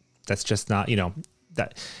 that's just not, you know,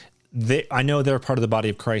 that. I know they're part of the body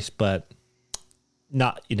of Christ, but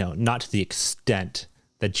not to the extent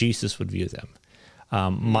that Jesus would view them.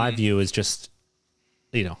 My view is just,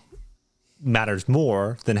 matters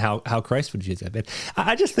more than how Christ would view them. And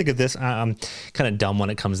I just think of this, I'm kind of dumb when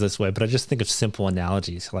it comes this way, but I just think of simple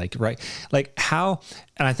analogies, like how,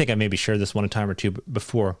 and I think I maybe shared this one time or two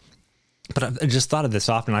before, but I just thought of this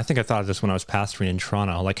often. I think I thought of this when I was pastoring in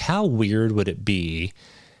Toronto. Like, how weird would it be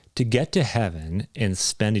to get to heaven and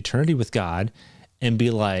spend eternity with God and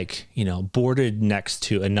be like, boarded next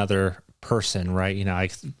to another person,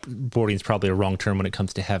 right? Boarding is probably a wrong term when it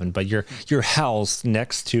comes to heaven, but you're housed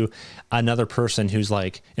next to another person who's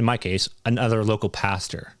like, in my case, another local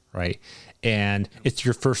pastor, right? And it's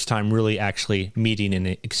your first time really actually meeting and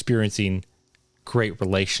experiencing great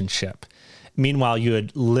relationship. Meanwhile, you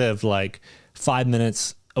had lived like 5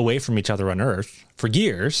 minutes away from each other on earth for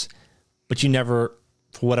years, but you never,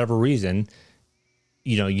 for whatever reason,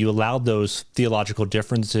 you allowed those theological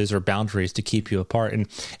differences or boundaries to keep you apart. And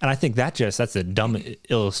I think that's a dumb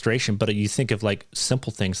illustration, but you think of like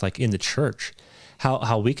simple things like in the church,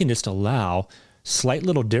 how we can just allow slight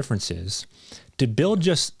little differences to build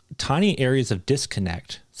just tiny areas of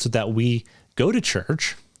disconnect so that we go to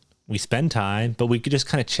church, we spend time, but we could just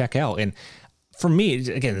kind of check out. And for me,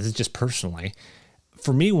 again, this is just personally,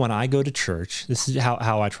 for me, when I go to church, this is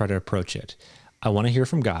how I try to approach it. I want to hear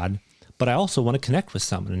from God, but I also want to connect with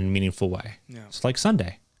someone in a meaningful way. Yeah. It's like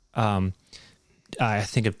Sunday. I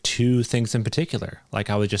think of two things in particular. Like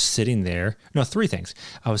I was just sitting there. No, three things.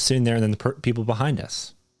 I was sitting there and then the people behind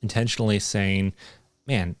us intentionally saying,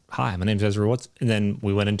 man, hi, my name's Ezra. And then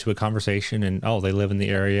we went into a conversation and, oh, they live in the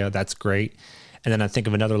area. That's great. And then I think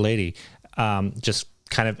of another lady, just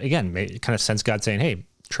kind of sense God saying, hey,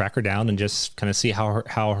 track her down and just kind of see how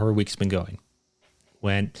her week's been going.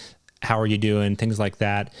 How are you doing? Things like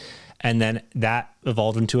that. And then that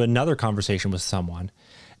evolved into another conversation with someone.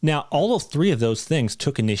 Now, all of three of those things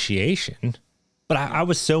took initiation, but I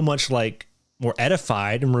was so much like more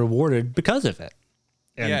edified and rewarded because of it.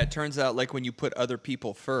 And it turns out like when you put other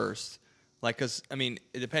people first, like, cause I mean,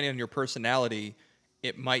 depending on your personality,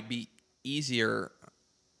 it might be easier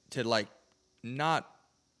to like not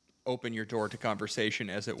open your door to conversation,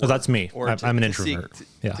 as it were. Oh, that's me. Or I'm an introvert.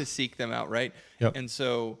 To seek them out, right? Yep. And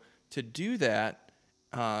so to do that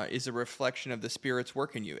is a reflection of the Spirit's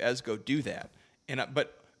work in you. As go do that.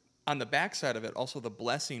 But on the backside of it, also the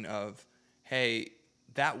blessing of, hey,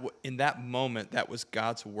 in that moment, that was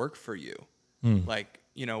God's work for you. Like,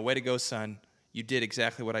 way to go, son. You did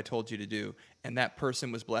exactly what I told you to do. And that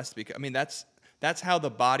person was blessed because, I mean, that's that's how the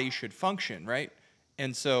body should function, right?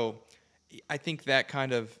 And so I think that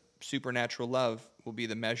kind of supernatural love will be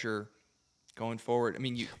the measure going forward. I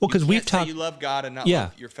mean, you because we've can't say talked, you love God and not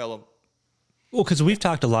love your fellow. Well, because we've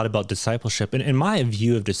talked a lot about discipleship, and my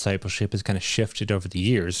view of discipleship has kind of shifted over the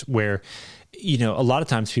years where, a lot of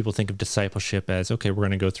times people think of discipleship as, okay, we're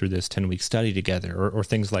going to go through this 10-week study together or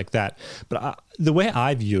things like that. But the way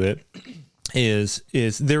I view it is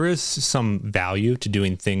there is some value to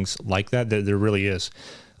doing things like that. There really is.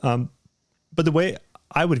 But the way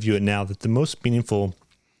I would view it now, that the most meaningful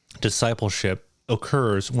discipleship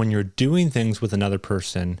occurs when you're doing things with another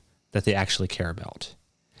person that they actually care about.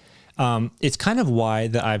 It's kind of why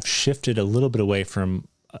that I've shifted a little bit away from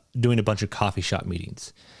doing a bunch of coffee shop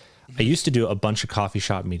meetings. I used to do a bunch of coffee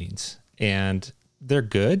shop meetings, and they're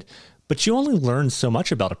good, but you only learn so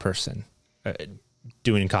much about a person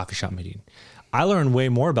doing a coffee shop meeting. I learn way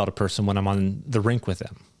more about a person when I'm on the rink with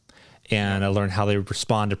them, and I learn how they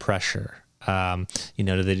respond to pressure. Do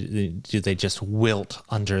they just wilt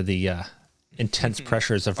under the intense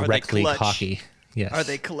pressures of rec league hockey? Yes. Are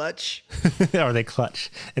they clutch? Are they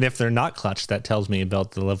clutch? And if they're not clutch, that tells me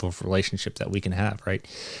about the level of relationship that we can have, right?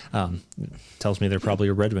 Tells me they're probably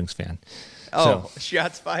a Red Wings fan. Oh,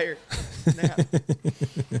 shots fired.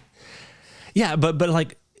 Yeah, but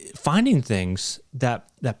like finding things that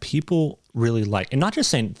people really like, and not just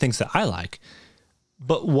saying things that I like,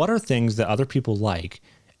 but what are things that other people like,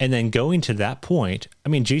 and then going to that point. I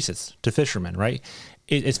mean, Jesus to fishermen, right?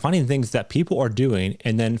 It's finding things that people are doing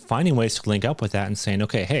and then finding ways to link up with that and saying,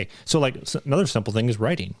 okay, hey, so like another simple thing is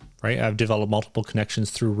writing, right? I've developed multiple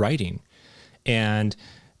connections through writing. And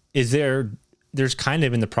there's kind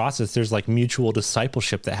of in the process, there's like mutual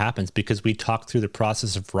discipleship that happens because we talk through the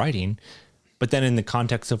process of writing, but then in the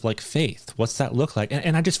context of like faith, what's that look like?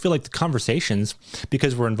 And I just feel like the conversations,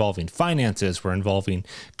 because we're involving finances, we're involving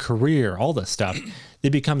career, all this stuff, they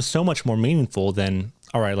become so much more meaningful than,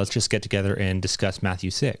 all right, let's just get together and discuss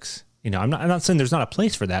Matthew 6. I'm not saying there's not a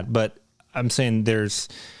place for that, but I'm saying there's,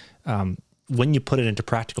 when you put it into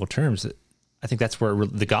practical terms, I think that's where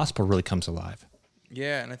the gospel really comes alive.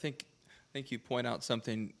 Yeah, and I think you point out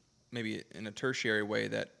something maybe in a tertiary way,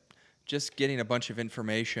 that just getting a bunch of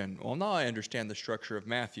information, well, now I understand the structure of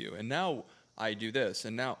Matthew, and now I do this,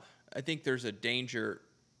 and now I think there's a danger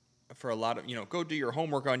for a lot of, go do your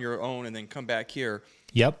homework on your own and then come back here.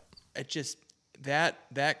 Yep. It just,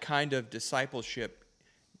 that kind of discipleship,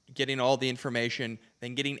 getting all the information,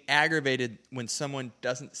 then getting aggravated when someone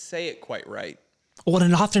doesn't say it quite right. Well,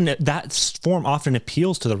 and often that form often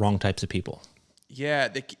appeals to the wrong types of people. Yeah,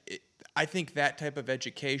 I think that type of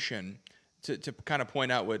education, to kind of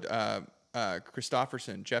point out what Jeff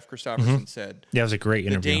Christopherson said. Yeah, it was a great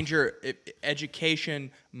interview. The danger, education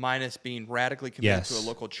minus being radically committed to a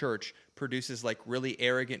local church produces like really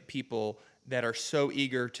arrogant people that are so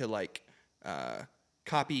eager to like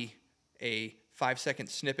copy a 5-second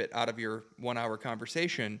snippet out of your 1-hour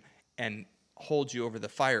conversation and hold you over the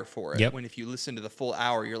fire for it. Yep. When if you listen to the full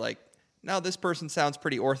hour, you're like, no, this person sounds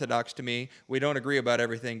pretty orthodox to me. We don't agree about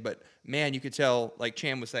everything, but man, you could tell, like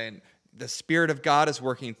Chan was saying, the Spirit of God is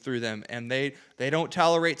working through them, and they don't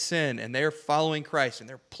tolerate sin, and they're following Christ, and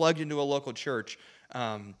they're plugged into a local church.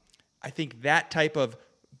 I think that type of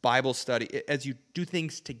Bible study, as you do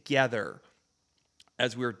things together,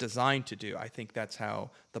 as we're designed to do, I think that's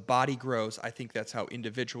how the body grows. I think that's how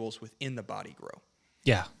individuals within the body grow.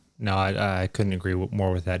 Yeah. No, I couldn't agree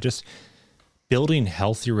more with that. Just building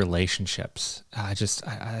healthy relationships. I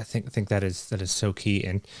think that is so key.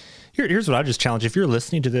 And here's what I just challenge. If you're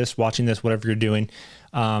listening to this, watching this, whatever you're doing,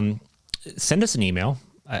 send us an email.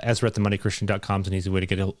 Ezra@themoneychristian.com is an easy way to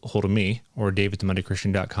get a hold of me, or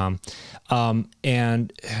Dave@themoneychristian.com.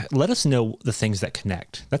 And let us know the things that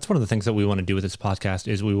connect. That's one of the things that we want to do with this podcast,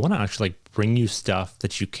 is we want to actually bring you stuff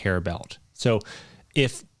that you care about. So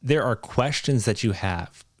if there are questions that you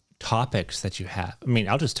have, topics that you have, I mean,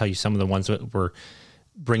 I'll just tell you some of the ones that we're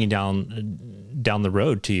bringing down the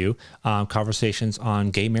road to you. Conversations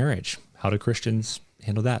on gay marriage. How do Christians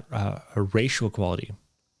handle that? Racial equality.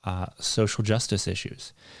 Social justice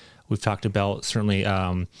issues. We've talked about certainly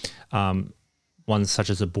ones such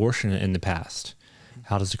as abortion in the past.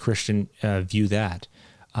 How does a Christian view that?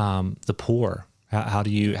 The poor. How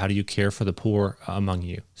do you care for the poor among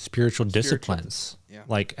you? Spiritual disciplines. Yeah.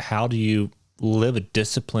 Like, how do you live a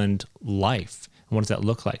disciplined life? And what does that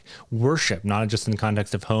look like? Worship, not just in the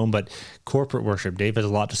context of home, but corporate worship. Dave has a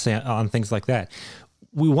lot to say on things like that.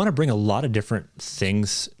 We want to bring a lot of different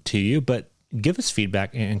things to you, but give us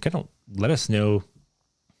feedback and kind of let us know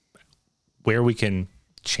where we can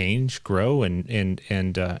change, grow, and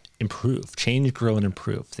improve. Change, grow, and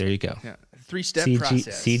improve. There you go. Yeah. 3-step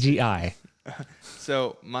process. CGI.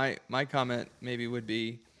 So my comment maybe would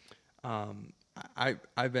be, I've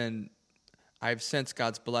sensed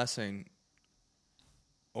God's blessing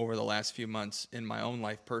over the last few months in my own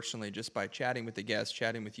life personally, just by chatting with the guests,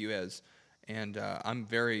 chatting with you and I'm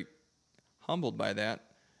very humbled by that.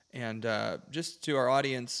 And just to our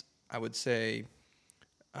audience, I would say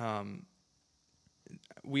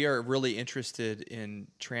we are really interested in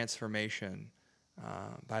transformation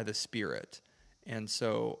by the Spirit. And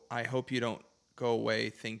so I hope you don't go away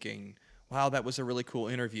thinking, wow, that was a really cool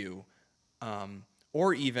interview.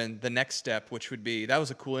 Or even the next step, which would be, that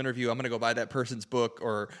was a cool interview, I'm going to go buy that person's book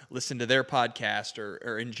or listen to their podcast or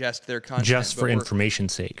ingest their content. Just for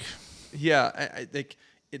information's sake. Yeah, I think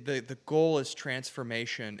the goal is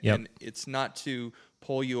transformation, Yep. and it's not to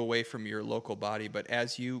pull you away from your local body, but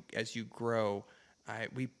as you grow,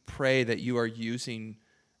 we pray that you are using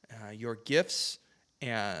your gifts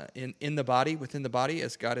in the body, within the body,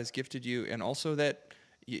 as God has gifted you, and also that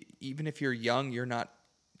even if you're young,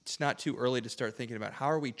 it's not too early to start thinking about how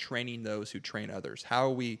are we training those who train others? How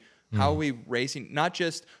are we raising, not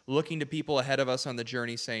just looking to people ahead of us on the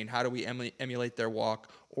journey saying, how do we emulate their walk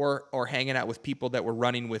or hanging out with people that we're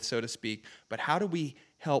running with, so to speak, but how do we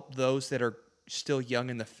help those that are still young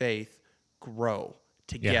in the faith grow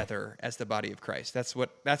together as the body of Christ?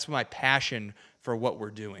 That's my passion for what we're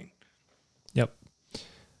doing. Yep.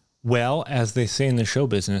 Well, as they say in the show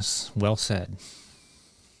business, well said.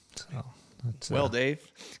 So Dave.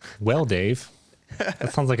 Well, Dave.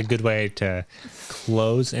 That sounds like a good way to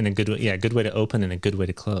close and a good way to open and a good way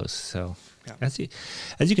to close. So as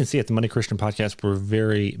you can see at the Monday Christian Podcast, we're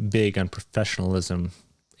very big on professionalism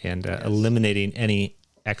and eliminating any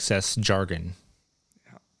excess jargon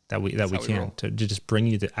that we can to just bring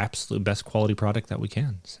you the absolute best quality product that we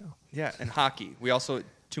can. So yeah, and hockey. We also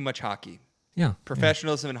too much hockey. Yeah,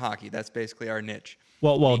 professionalism and hockey. That's basically our niche.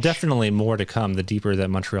 Well, definitely more to come. The deeper that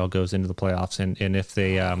Montreal goes into the playoffs, and if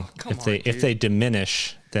they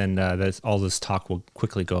diminish, then all this talk will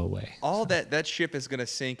quickly go away. All that ship is going to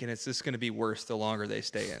sink, and it's just going to be worse the longer they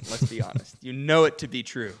stay in. Let's be honest. You know it to be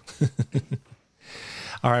true.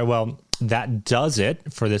 All right. Well, that does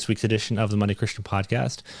it for this week's edition of the Monday Christian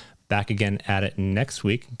Podcast. Back again at it next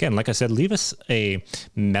week. Again, like I said, leave us a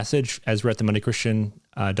message, Ezra at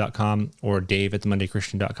themondaychristian.com or Dave at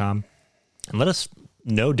themondaychristian.com, and let us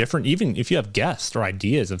know different, even if you have guests or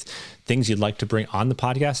ideas of things you'd like to bring on the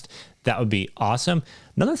podcast, that would be awesome.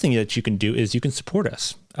 Another thing that you can do is you can support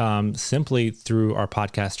us simply through our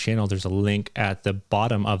podcast channel. There's a link at the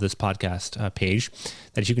bottom of this podcast page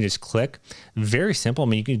that you can just click. Very simple. I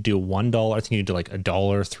mean, you can do $1. I think you can do like $1,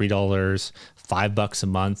 $3, $5 a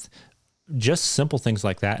month. Just simple things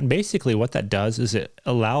like that. And basically what that does is it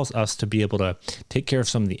allows us to be able to take care of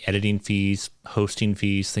some of the editing fees, hosting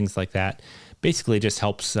fees, things like that. Basically, it just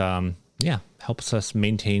helps us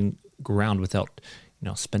maintain ground without,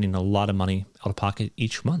 spending a lot of money out of pocket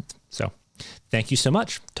each month. So, thank you so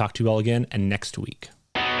much. Talk to you all again and next week.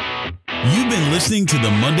 You've been listening to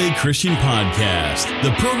the Monday Christian Podcast,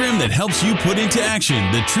 the program that helps you put into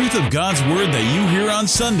action the truth of God's Word that you hear on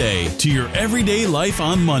Sunday to your everyday life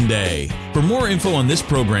on Monday. For more info on this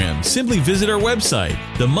program, simply visit our website,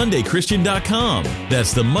 themondaychristian.com.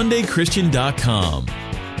 That's themondaychristian.com.